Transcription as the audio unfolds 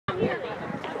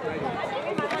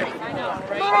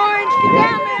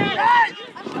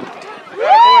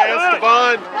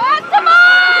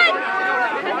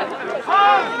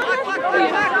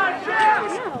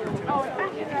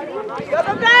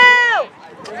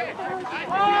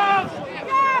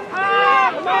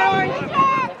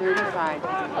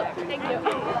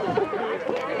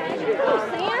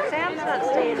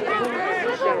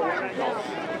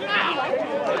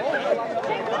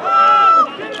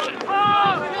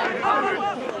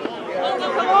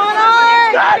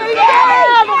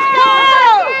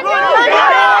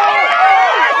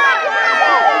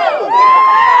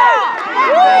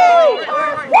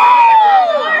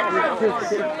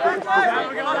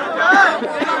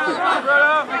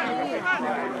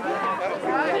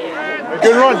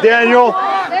Good run, Daniel.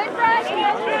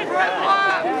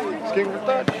 It's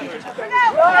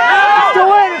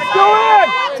still in, it's still in.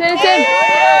 It's in, it's in.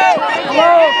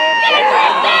 Hello.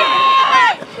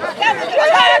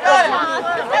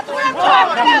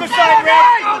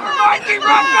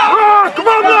 Come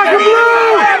on, black and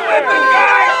blue.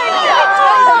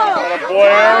 Boy,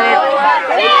 Eric.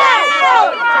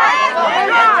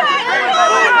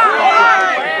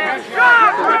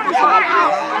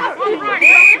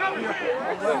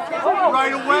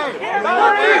 Right away!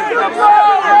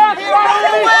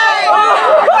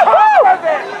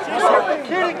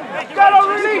 Gotta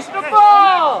release the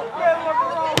ball!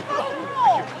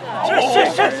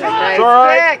 It's all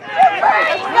right.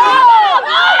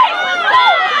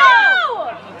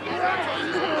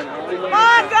 Come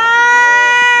on,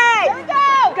 guys!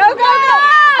 Go, go, go!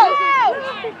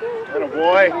 Atta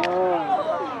boy.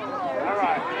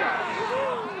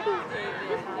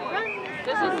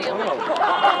 This is the only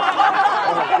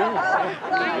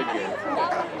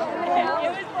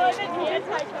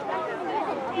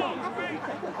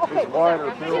It's wider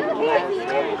too.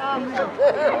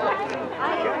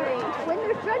 When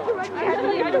they're trying to run,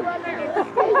 you have to run there.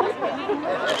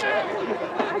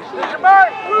 Come on!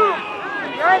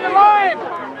 You're in the line!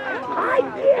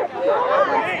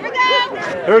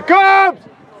 Here it comes!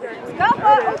 Go,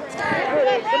 Bo!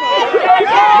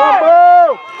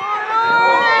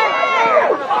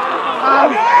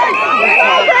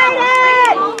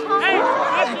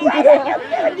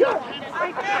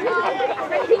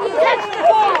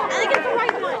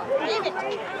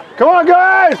 Come on,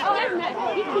 guys!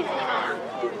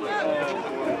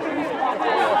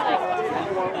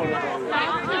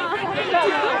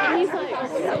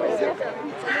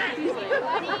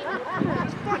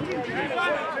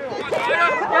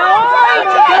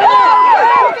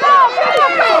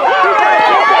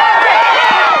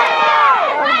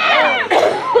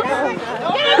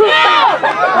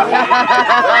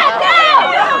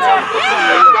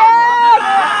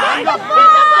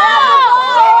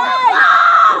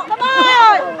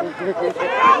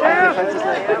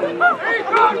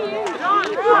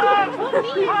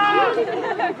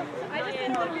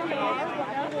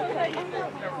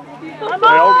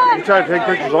 I'm trying to take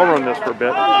pictures. I'll run this for a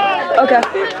bit. Okay.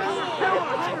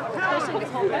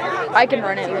 I can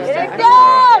run it. Go,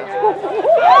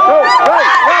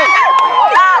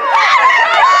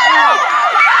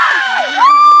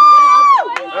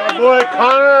 hey, boy,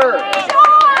 Connor!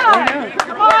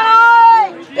 Come on!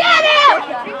 Get him!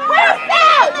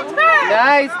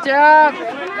 Nice job.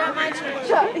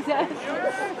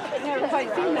 Never quite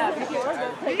seen that before.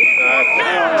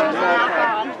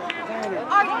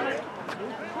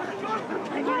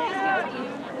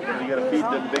 You gotta feed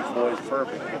them big boys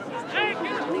perfect.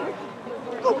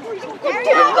 Go,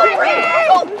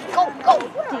 go, go!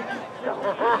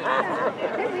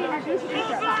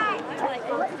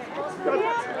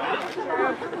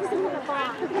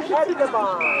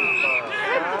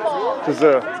 Does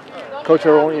coach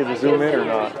ever want you to zoom in or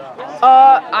not?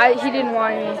 He didn't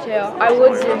want me to. I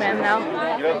would zoom in now.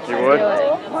 You would?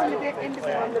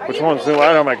 Which one zoom? I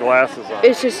don't have my glasses on.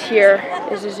 It's just here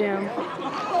is a zoom.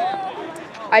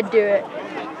 I'd do it.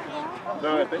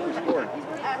 No, I think we scored.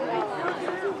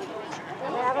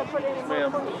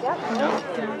 Ma'am.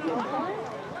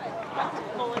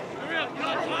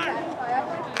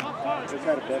 Just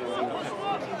had a better one.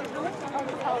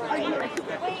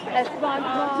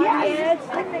 Yes.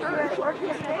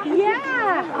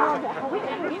 Yeah.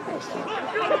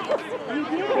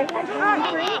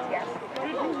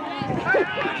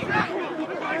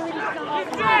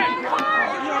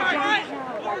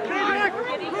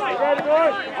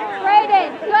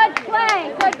 Brayden, good play,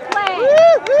 good play.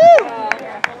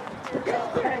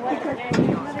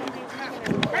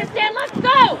 Kristen, let's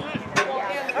go.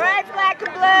 All right, black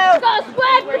and blue. Let's go,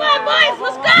 Swag. Come on, boys,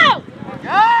 let's go.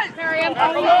 Guys! Mary, I'm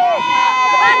coming in.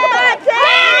 Come on,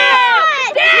 down.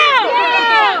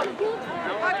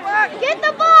 Get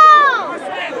the ball.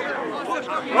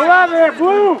 Go out there,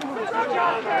 Blue!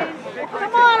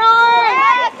 Come on,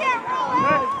 Orange.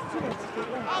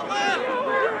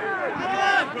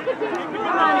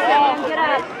 Come on, Sam, get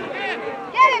up.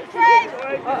 Get it, Trey.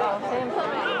 Uh-oh, Sam's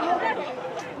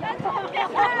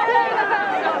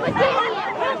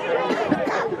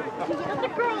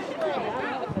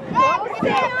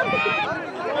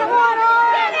Come on,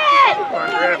 Orange. Get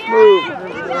it. Move.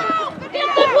 Get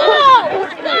the ball.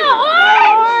 Let's go,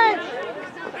 Orange.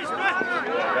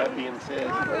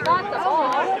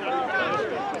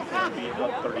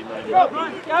 Good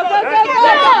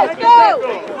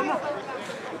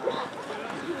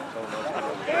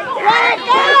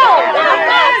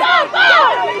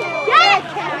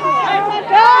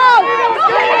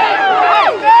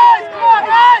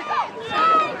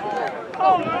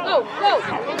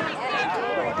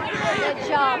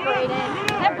job, Brayden.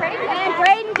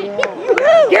 Brayden.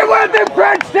 Get with him,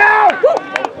 Frenchtown!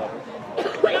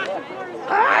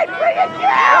 All right, bring it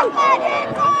down!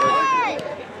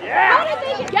 Yeah!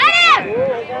 Get him!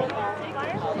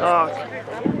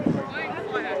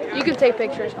 You can take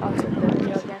pictures. I'll take the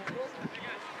video again.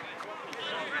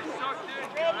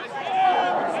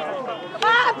 Come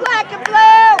on, black and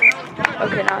blue!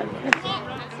 Okay, now.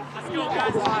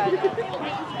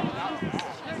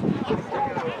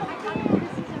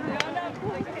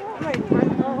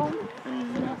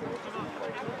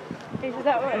 Is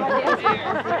that what it is?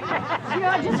 You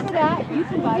know, just for that, you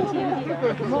can buy team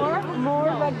more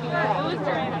rugby.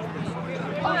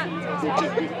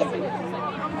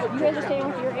 You guys are staying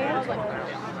with your aunt?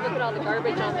 Look at all the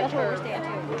garbage on the church.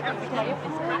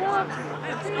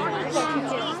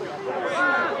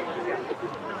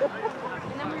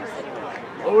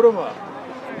 Load them up.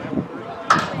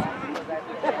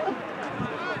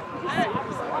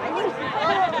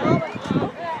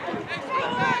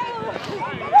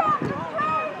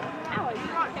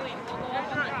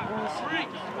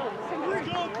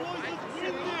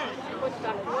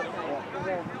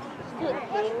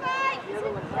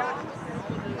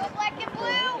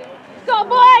 Let's go,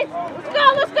 boys!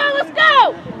 Let's go!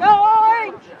 Go,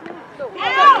 Orange! Go,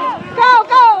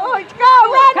 Orange! Go!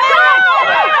 Run! Go!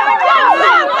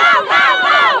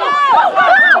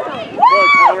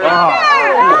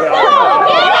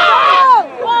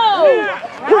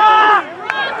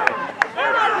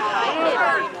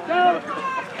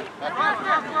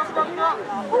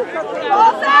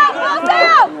 Balls out!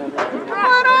 Come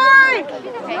on, Orange!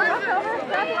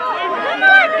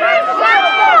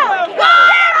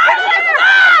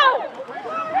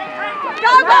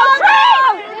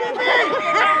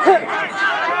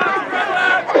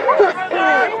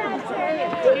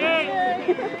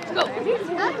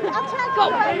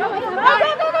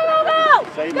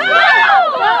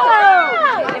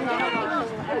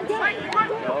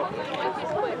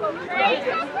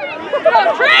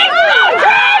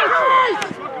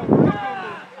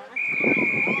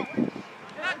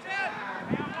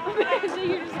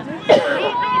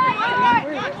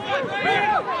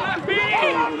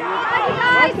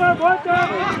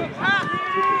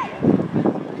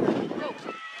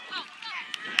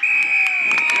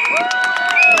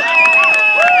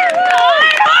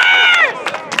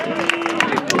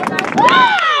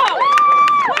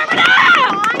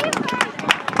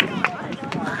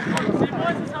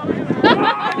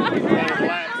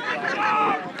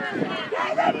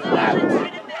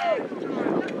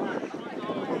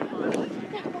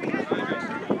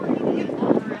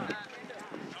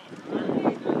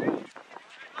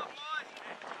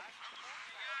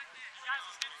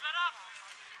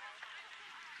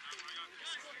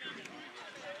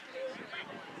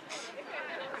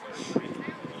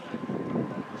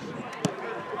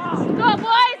 Go,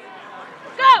 boys!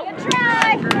 Go! Good try!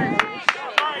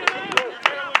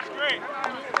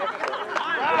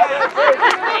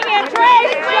 Bring it,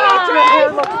 Trace! Bring it,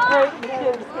 Trace!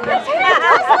 His hair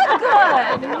does look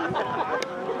good!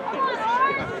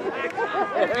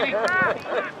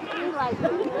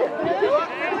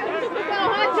 Go,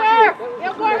 Hunter!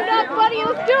 Get warmed up, buddy!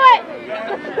 Let's do it!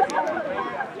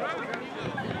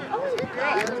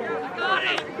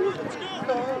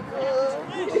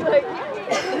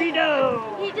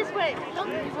 He just went.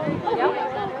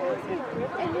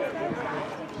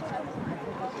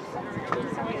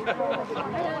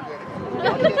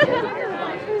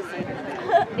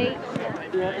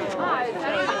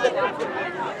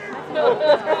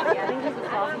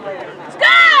 Let's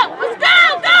go! Let's go!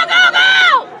 Go!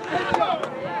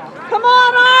 Come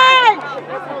on, Orange!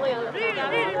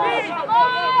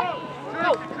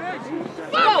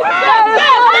 Go!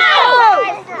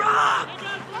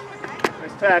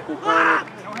 Nice tackle, Connor.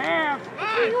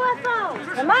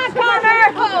 Come on, Connor!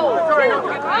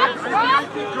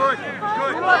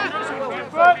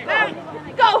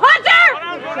 Go, Hunter!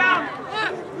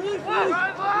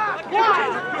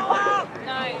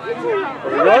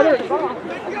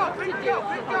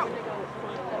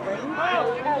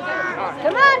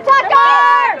 Come on, Tucker!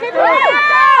 Keep it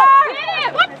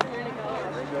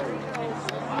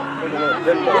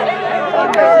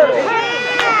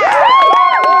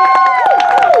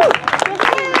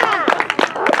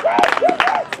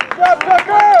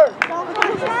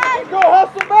Go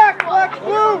hustle back, Black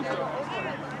Blue!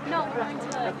 No, we're going to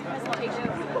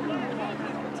presentation.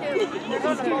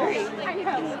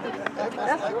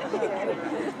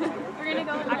 We're gonna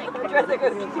go like.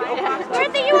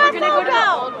 Where's the UFO go?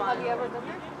 Have you ever done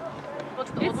that?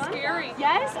 It's scary.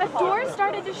 Yes, a door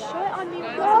started to shut on me.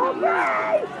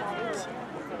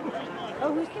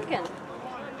 Oh, who's kicking?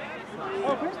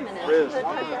 Oh, Brisman is. Riz.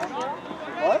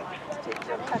 What?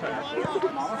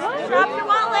 Drop your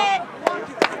wallet.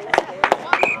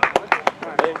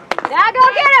 Now go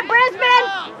get it, Brisbane.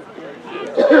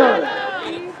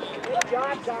 Good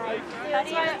job, guys. How do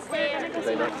you understand?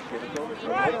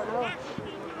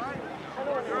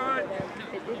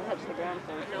 It did touch the ground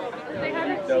first. They have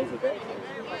it.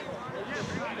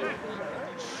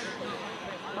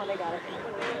 Oh, they got it.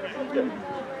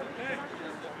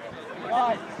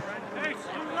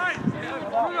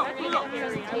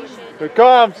 Here it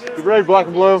comes. Get ready, black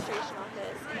and blue.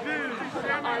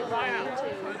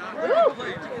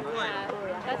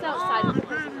 That's outside of the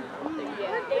prison.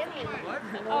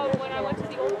 Oh, when I went to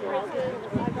the old prison.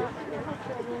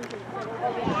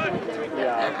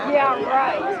 Yeah,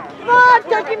 right. Come on,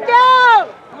 take him down!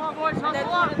 Come on, boys, That's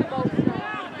hustle one up. of the most.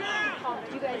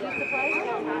 You guys used to play?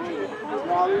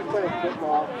 No, we play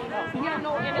football. Yeah,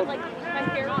 no, and it like my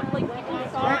hair, like people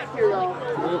saw it. Next year, though.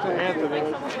 Anthony.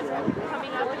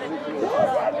 Coming up and then. Are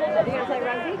you gonna play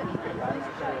rugby?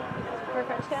 For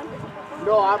Frenchtown?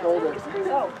 No, I'm older.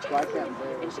 Oh. So I can't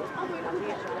play.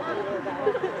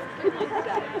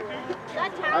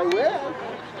 I will.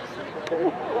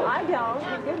 I don't.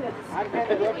 My goodness. I can't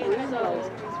do it.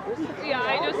 Yeah, I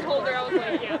just told her, I was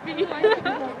like, yeah.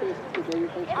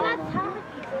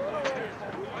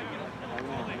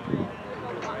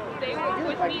 They were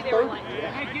with me, they were like,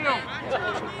 Thank you.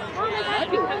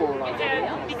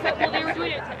 because well, they were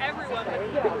doing it to everyone,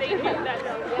 but they knew that,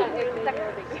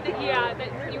 yeah,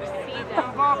 that you see The them.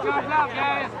 ball comes out,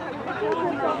 guys.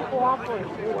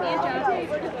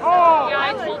 Oh! Yeah,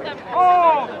 I told them.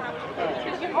 Oh!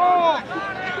 Oh!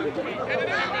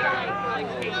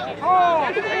 Oh!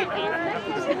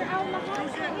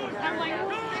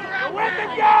 With the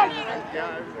gun!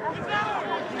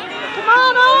 Come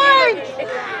on, Orange!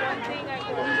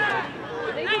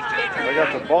 They got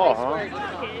the ball, huh?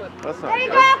 That's not good.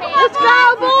 Let's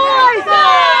go, boys!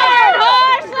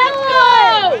 Horse, let's go!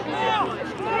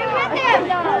 Let's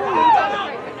go!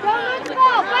 Go, go,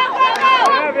 go!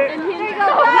 Have it. Here you go!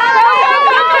 Go,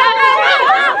 go, go,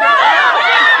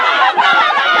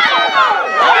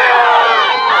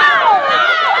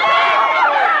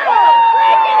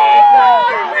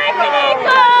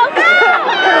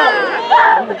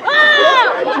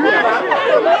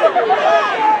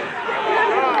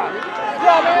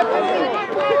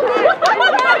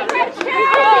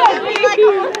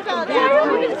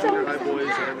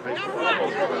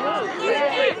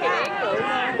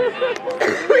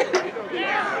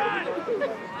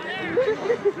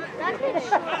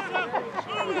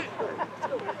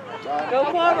 Go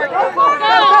forward. Go forward. go,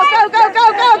 go, go, go,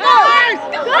 go, go!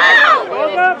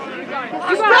 Hold up.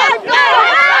 You got it!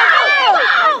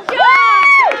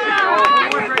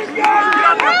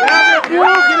 Go!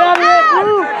 Get out of here,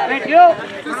 Blue. Thank you.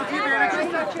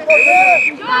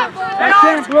 That's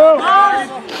it, Blue.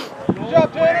 Good job,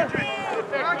 Tanner.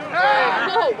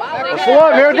 Oh, wow. Whistle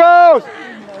up, here it goes.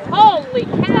 Holy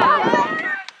cow!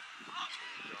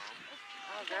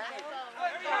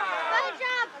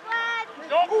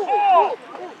 Don't fall.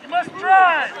 You must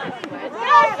drive. Go,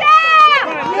 Sam!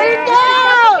 Here you go!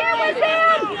 Here with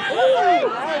him!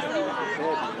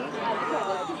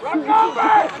 Rock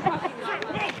over.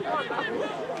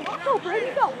 Go,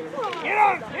 Brady, go! Get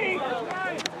on, Pete. Go,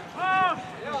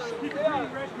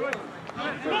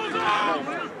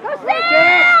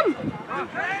 Sam!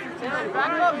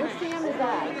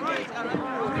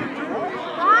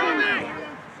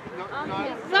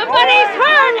 Somebody's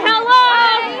hurt! Hello!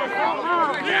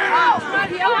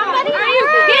 Somebody, are you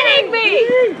kidding me?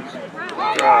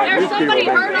 There's somebody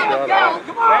hurt on the field.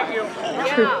 Thank you.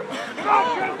 Yeah.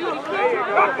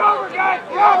 Rock over, guys.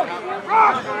 Rock.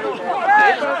 Rock.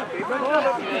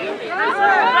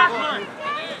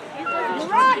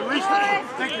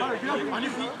 Thank you. On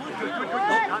your feet. Good.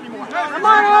 Not anymore. Come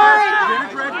on, Orange!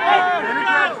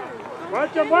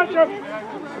 Watch him, watch him.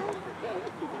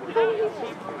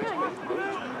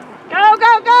 Go,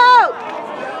 go, go!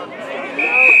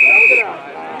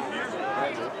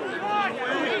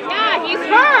 Yeah, he's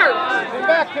hurt! Come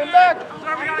back.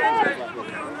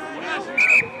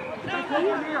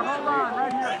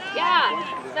 Yeah,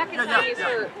 second time he's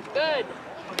hurt. Good.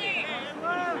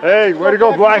 Hey, way to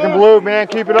go, black and blue, man.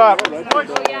 Keep it up. Oh,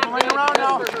 yeah,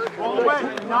 good.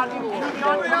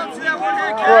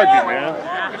 Rugby, man.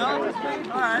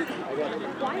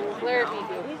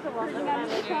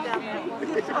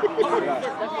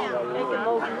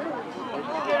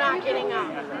 You're not getting up.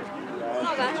 No,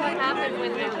 that's what happened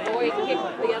when the boy kicked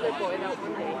the other boy that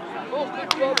one day. Oh, good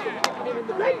job.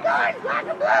 Black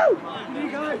and blue!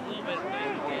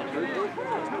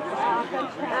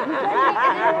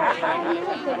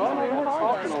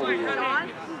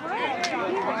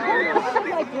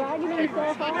 Like dragging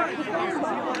himself out.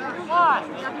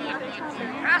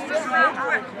 Pass this around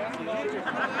quick.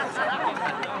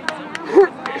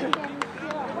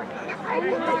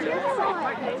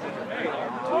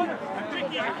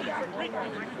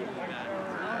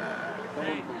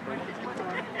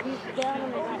 He's down in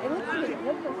the it looks like it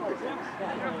looks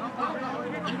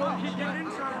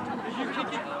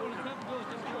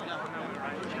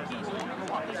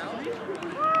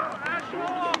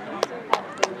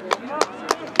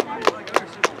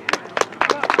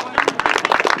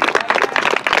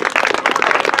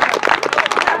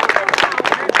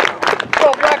Go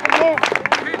black and blue.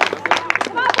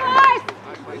 Come on, boys!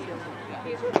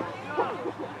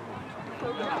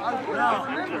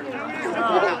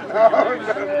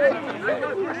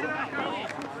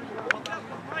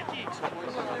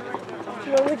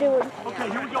 What are we doing? Okay,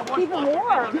 here we go. Keep him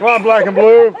warm. Come on, black and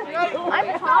blue. I'm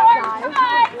hot, guys.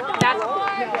 That's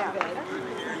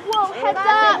Whoa, heads up.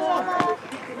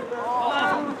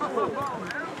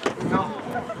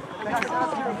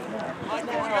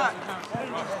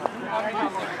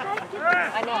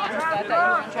 I know, I thought you were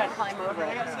going to try to climb over it.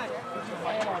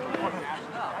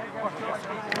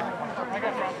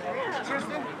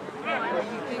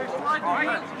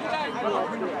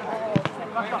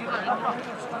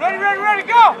 Ready,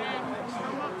 go!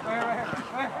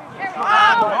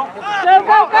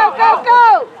 Go.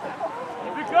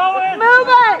 Keep it going! Move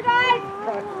it.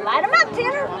 Light him up,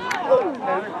 Tanner.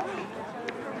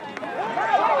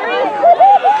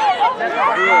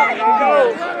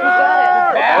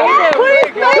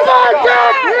 Please, come on,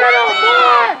 Jack!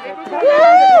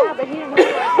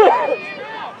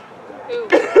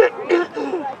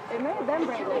 It may have been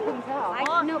Brandon, I couldn't tell.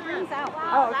 No, Brandon's out.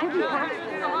 Oh, it could be Paxton.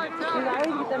 Because I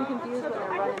always get them confused when they're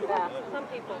running fast. Some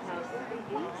people have.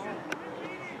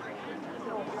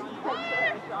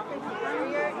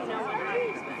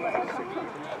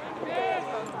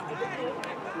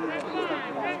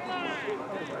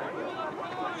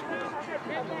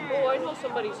 Oh, I know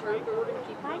somebody's hurt, but we're going to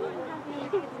keep going.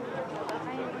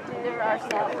 There are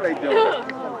seven. They do.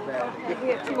 We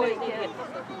have too many kids.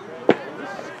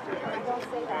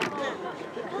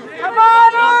 Come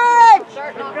on, Orange!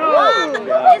 Starting off. Isn't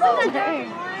that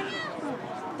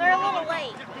They're a little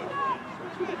late.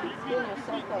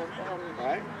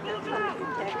 Right?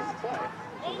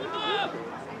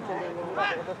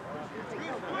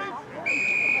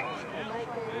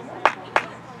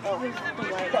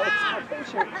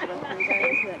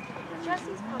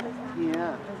 Jesse's probably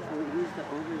Yeah. He's the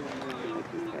older one.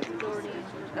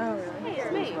 Oh, really? Hey,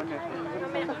 it's me.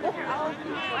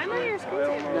 I'm on your school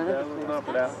too. Not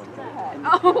for that one.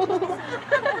 Oh.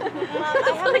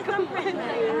 It's like a friend.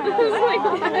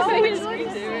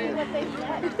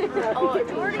 Oh,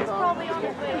 Jordy's probably on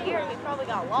his way here. He probably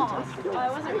got lost. Oh, I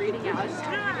wasn't reading it. I was just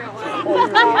trying to figure out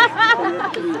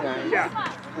what You guys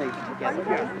played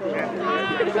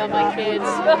together. about my kids.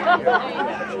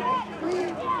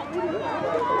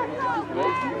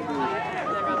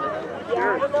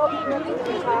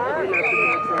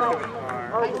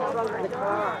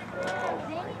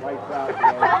 Lights out.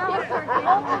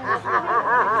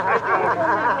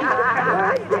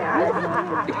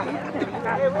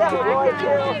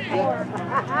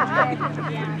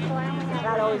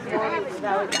 That always wanted me. I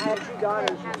had two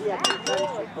daughters. We had two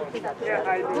sons. Yeah, I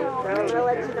do. I'm going to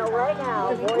let you know right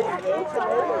now. Boys, it's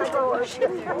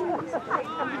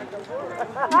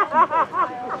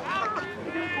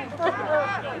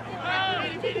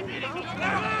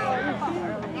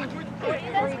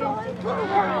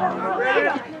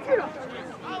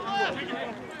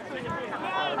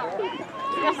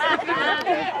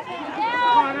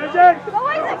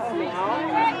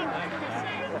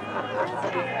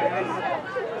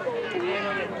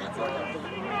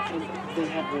They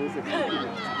have those that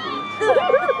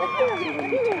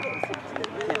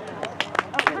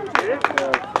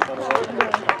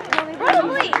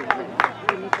Probably.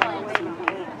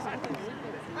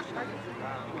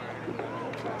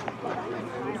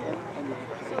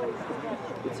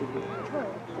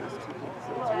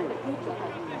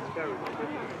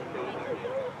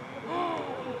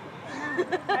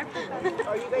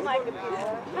 Are you guys going to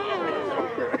pizza?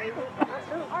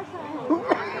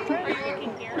 Are you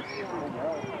looking here?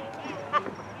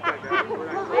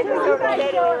 I'm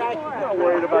not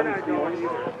worried about his feelings.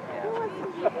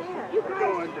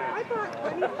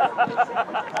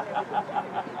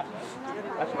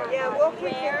 Yeah, we'll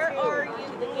keep here. Are you?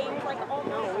 The game's like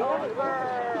almost over.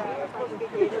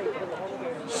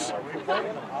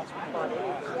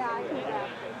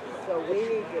 So we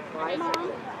need your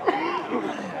bicycle.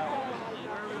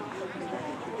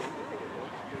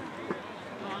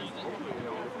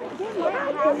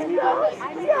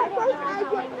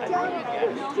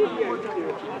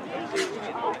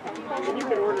 You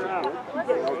can order out.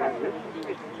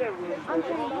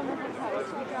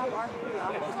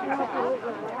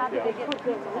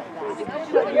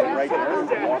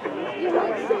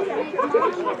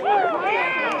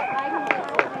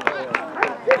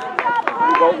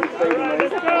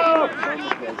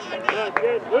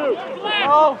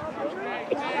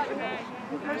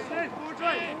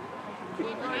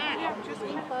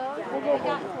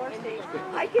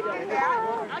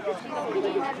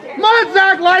 Come on,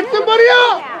 Zach, line somebody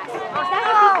up!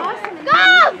 Go,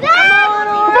 Zach!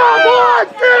 Come on, boys,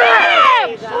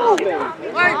 finish!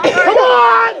 Come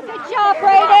on! Good job,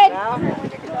 Brayden.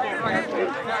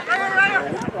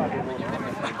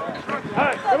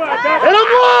 Hit him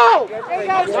low! There you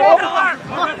go, Joe.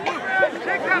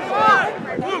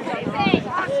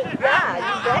 Yeah,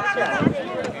 you betcha.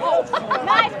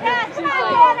 Nice pass,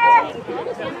 Tanner.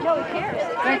 No, he cares.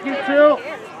 Thank you, Phil.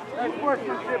 Nice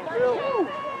sportsmanship, Phil.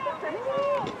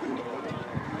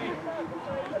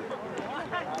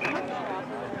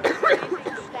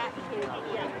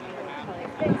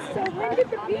 So when did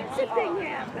the pizza thing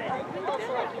happen?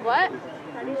 What?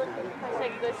 It's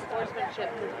like good sportsmanship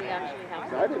because we actually have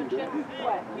sportsmanship.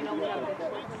 What? You know, we have good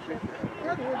sportsmanship.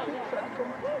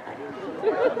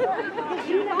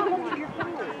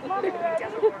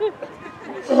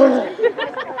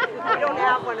 We don't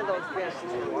have one of those fish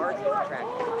too. Ours is tracked.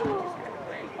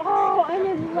 Oh, I'm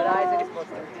in But love. Isaac is supposed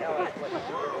to tell us what to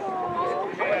do.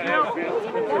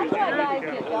 That's why guys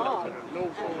get dogs.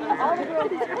 All the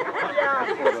girls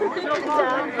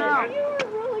You were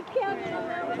really counting on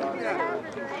that one.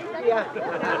 Yeah.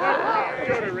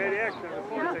 Got a red X on the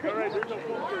phone. All right, there's no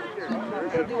phone here.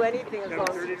 We'll do anything as long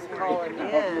as you call him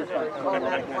in or call him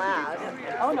out of class.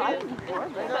 Oh, no, I didn't before,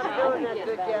 but You're not doing that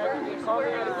good yet. You call me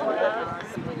out of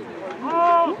class.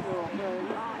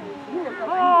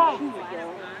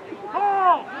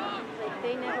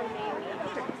 they never made me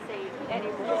say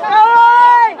anymore.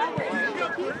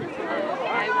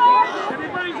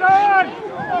 Everybody's on!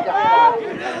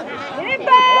 Hit it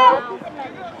back!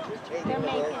 They're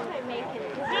making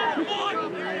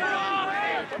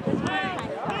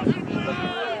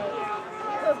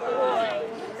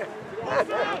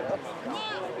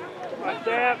My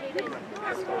staff.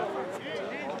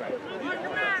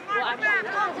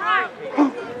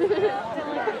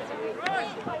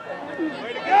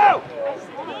 Way to go!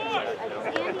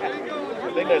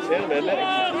 I think that's him, isn't it?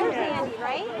 There's Andy,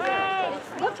 right?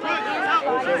 It looks like Andy's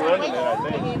body. They're running it, I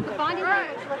think. The body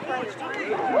language looks like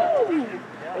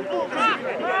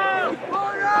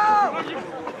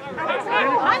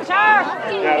Hunter!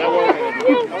 Yeah, that was.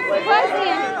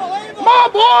 Come on,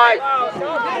 boys!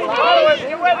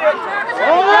 Get with it.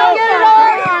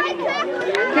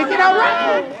 Kick it out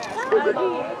right!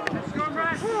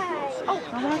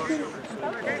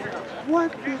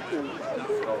 What is this?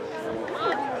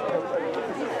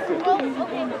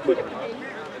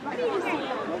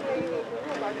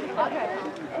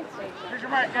 Here's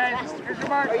your mark, guys. Here's your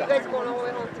mark. Are you guys going all the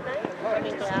way home tonight?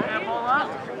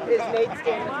 Yeah. Is Nate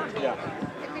standing for you?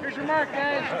 Here's your mark,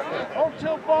 guys. Hold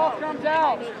till ball comes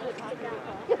out.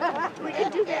 we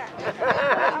can do that.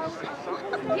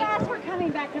 Yes, we're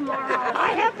coming back tomorrow.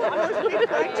 I have one of those big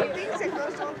crunchy things that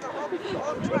goes on the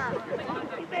whole truck.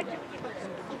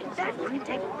 That wouldn't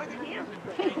take more than him.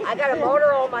 I got a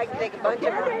motorhome, I can take a bunch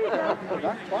of them.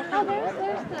 Oh,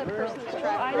 there's the person's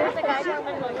truck. There's a guy down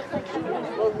there that looks like he's going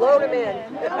to We'll load them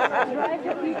in. drive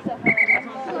the pizza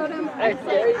home. Load him.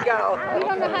 There you go. We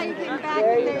don't know how you came back.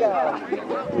 There you go.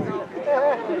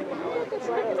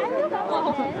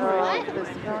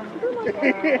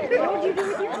 What did you do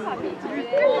with your puppy?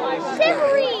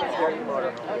 Shivering!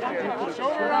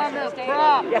 Shoulder on the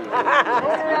prop.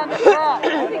 Shoulder on the prop.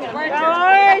 Right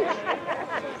side.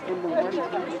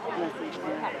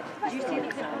 Did you see the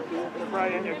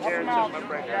Right in your chair, my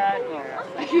break.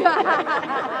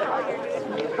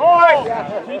 Boys!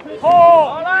 Pull!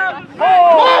 Come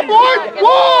on, boys!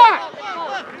 One!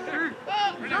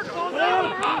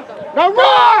 Now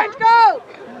run! Go!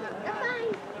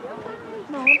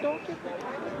 No, don't get that.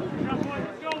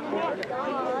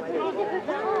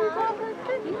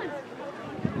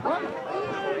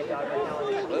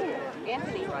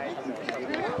 Anthony.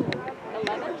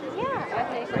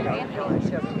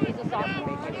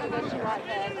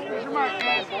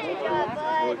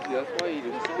 That's why you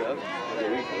just got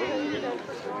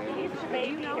He's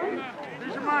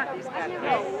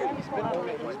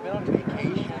been on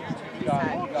vacation.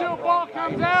 Until ball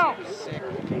comes out.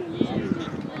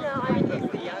 No, I mean, he's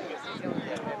the youngest. He's the only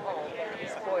one at home.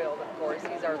 He's spoiled, of course.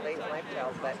 He's our late life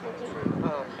child, but he's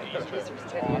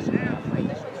 10 years from now.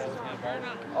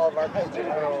 All of our kids are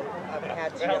grown. I've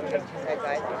had 2 youngest besides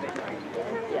I.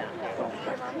 Yeah.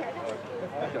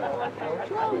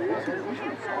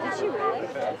 Did she really?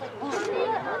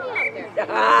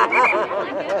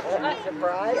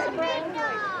 Surprise, surprise.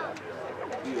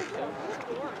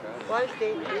 Well, I was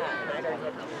dating him, and I don't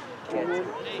have 2 kids.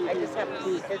 I just happened to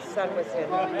see his son was in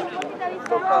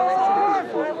football and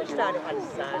before, which not had a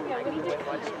son. I could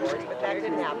watch sports, but that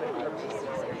didn't happen for me.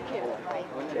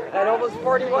 At almost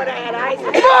 41, I had eyes.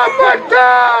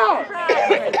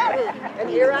 And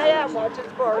here I am watching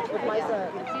sports with my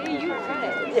son. See, you were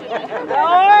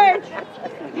right. George!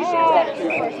 You should have said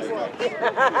it before.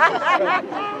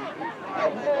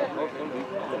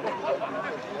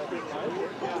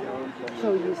 So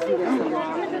you see this a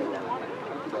lot.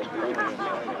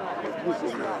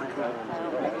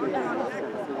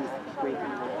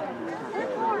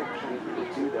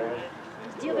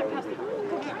 Steal their pasta.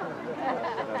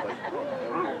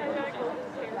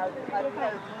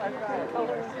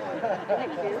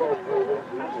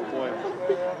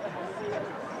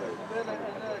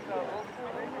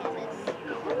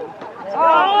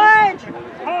 Orange!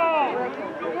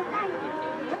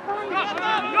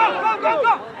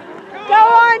 Go,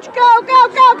 Orange! Go, go,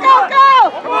 go, go, go!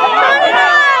 Turn it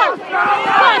out!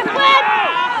 Quick, quick!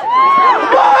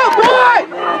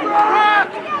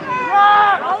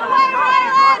 All the way,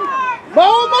 Ryland!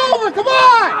 Mow him over, come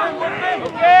on!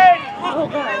 Okay.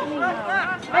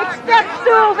 Make step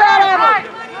stools out of it!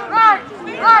 Go hard,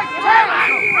 hard!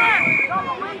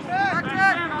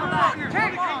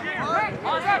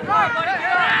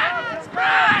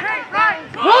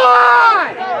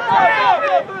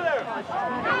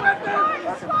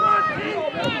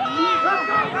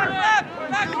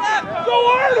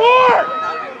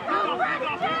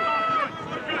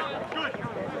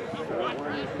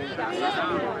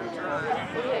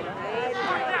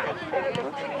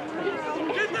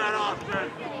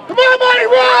 Come on, buddy,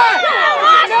 run!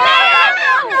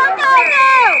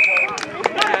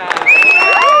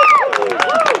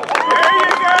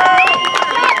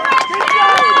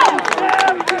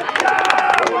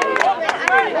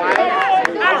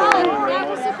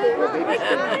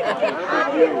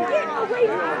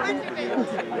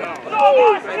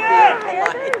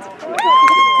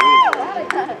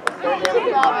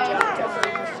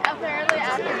 Apparently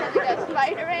after something goes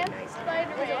Spider-Man.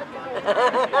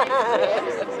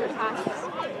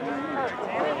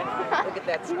 Look at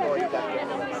that score you got.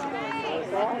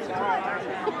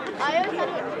 I always thought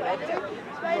it was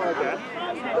Spider-Man.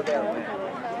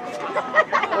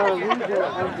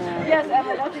 Yes,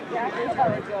 Emma, that's exactly how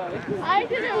it goes. I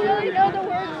didn't really know the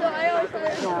words, so I always thought it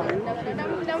was no.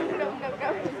 That was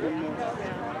close.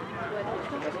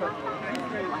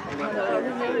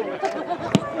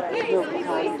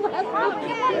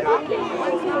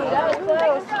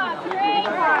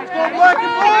 Good luck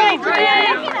and play!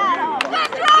 Let's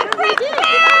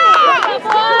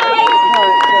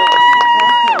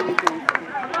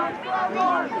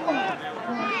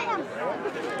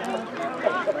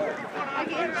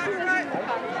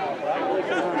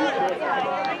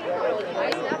rock,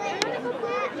 Frenchtown!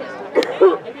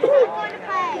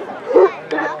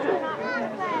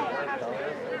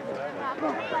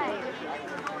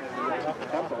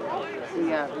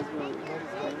 Yeah, it was really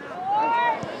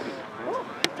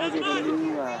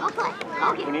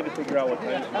We need to figure out what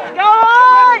time. Go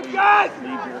on! It's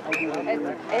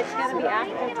going to be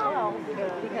after 12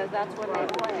 because that's when they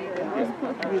play.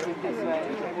 Music this way.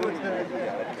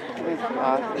 It's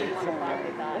awesome.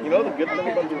 You know the good thing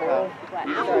about the world? I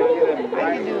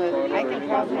can do it. I can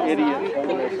probably Idiot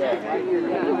told us that.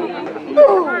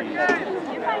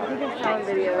 You can sound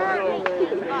video.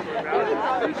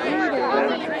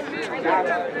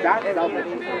 That's selfish.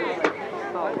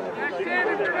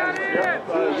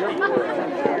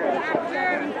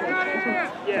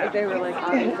 Yeah. They were like,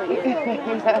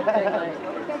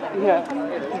 yeah.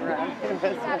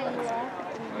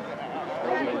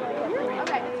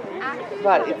 Okay,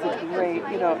 But it's a great,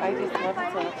 you know, I just love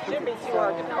it so much. It's so,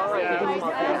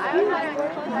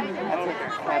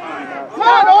 Come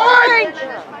on, Orange!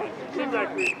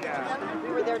 we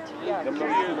were there together.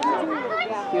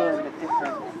 Feeling the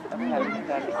difference of having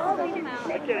done it. I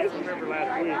can't even remember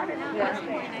last week.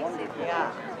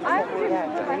 Yeah.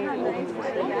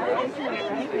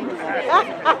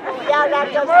 Yeah, that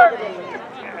does work.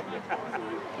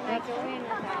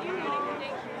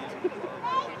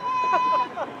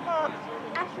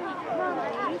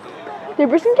 Did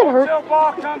Briston get hurt? Still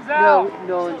ball comes out.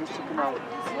 No, just took him out.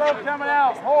 Slow coming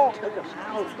out. Hold.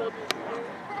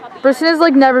 Briston has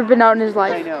like never been out in his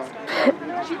life. I know.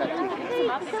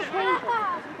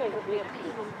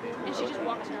 And she just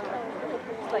walks in her room.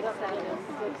 Like 7,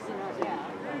 6,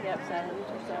 yep, 7 or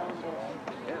so.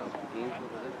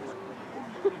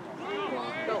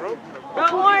 Go,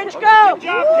 Orange, go! Good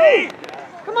job, team.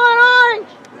 Come on, Orange!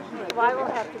 Well, I will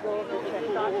have to go over and check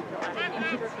doctor.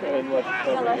 Unless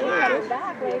Unless you're coming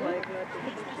back, lady.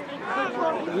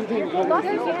 Well, you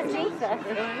can't chase us. I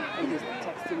just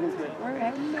texted him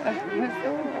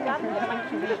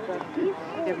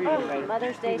Oh,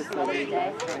 Mother's Day's Mother's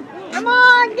Day. Come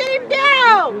on, get him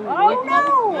down! Oh,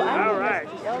 no! All right.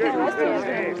 Good.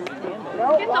 No,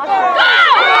 It's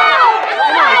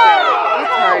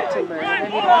hard to learn. I mean,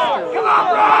 it's Come on,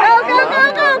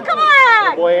 Brian. Go, come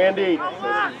on! Boy, Andy. but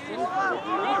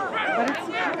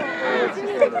it's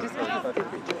just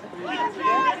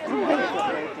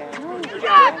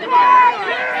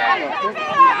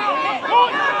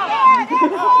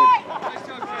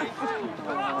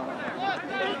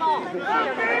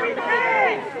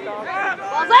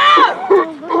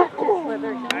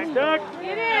Nice duck.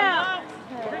 Get him!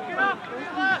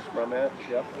 From that,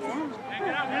 yep.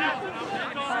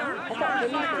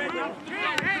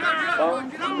 Well,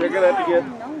 they're going to have to get,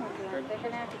 They're going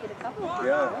to have to get a couple.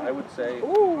 yeah, I would say,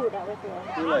 Ooh, that was good.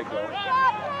 who let go?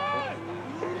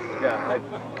 Yeah,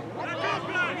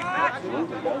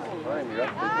 absolutely, that's fine. You're up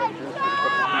to it. Just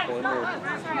put the people in there.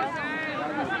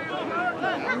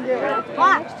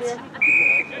 Next year.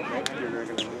 Next year they're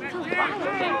going to move.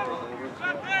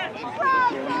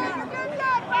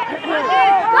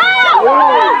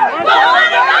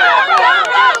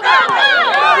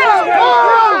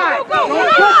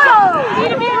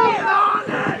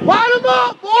 Light him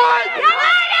up, boys!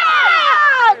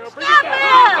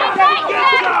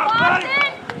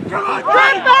 Come on,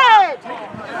 David!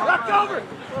 Look over!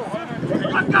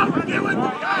 Look over! Get with me!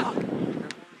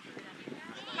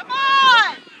 Come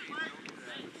on!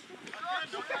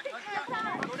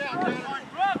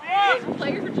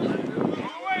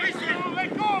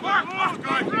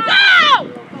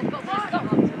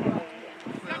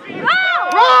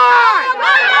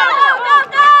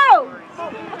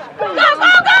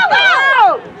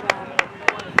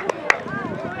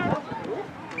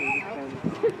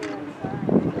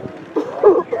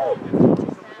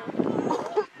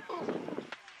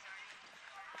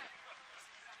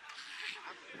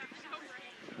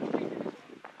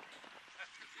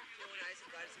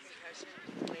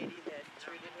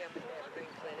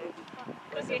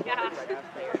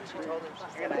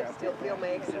 I still feel my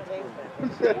aches and pains.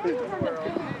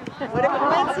 What a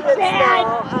coincidence,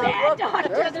 Bad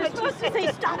doctor. They're supposed to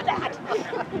say, stop that.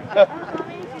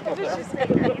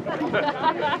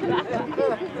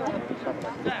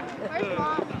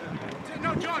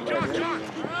 No, John!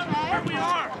 Here we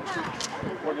are!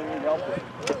 We're going to need help with.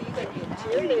 Oh, you could be a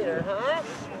cheerleader, huh?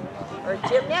 Or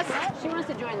gymnast? She wants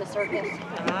to join the circus.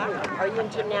 Are you in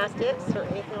gymnastics or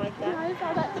anything like that? I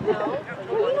saw that. No?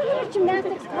 Well, you know how much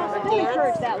gymnastics cost? I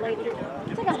encourage that lady.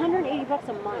 It's like $180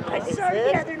 a month. Is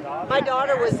it? My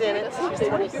daughter was in it. She's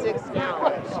 26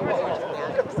 now. She was in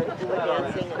gymnastics and hula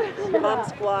dancing and mom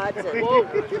squads and years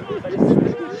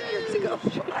ago.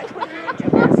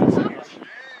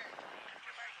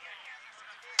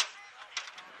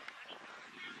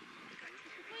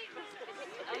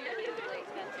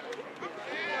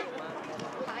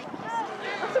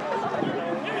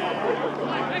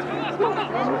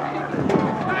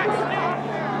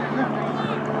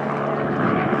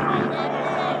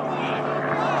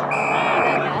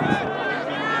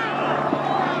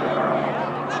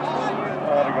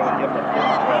 They're going to give them a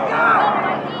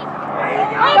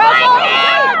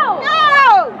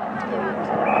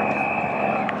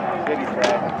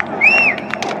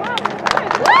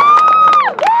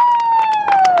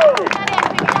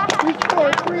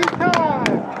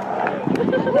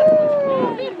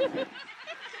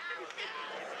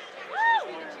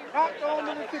Not going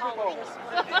to the Super Bowl.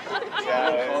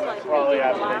 Yeah, probably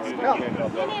after they do the kickoff.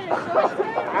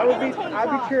 I'd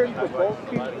be cheering for both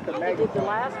teams with the mega. The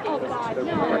last game. Oh God,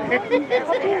 no.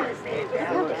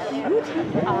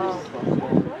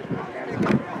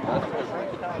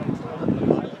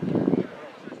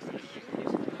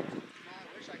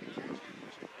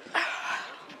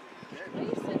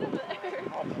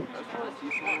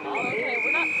 Okay,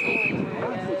 we're not taking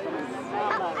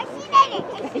I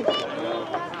see that.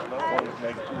 That one is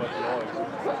making too much noise.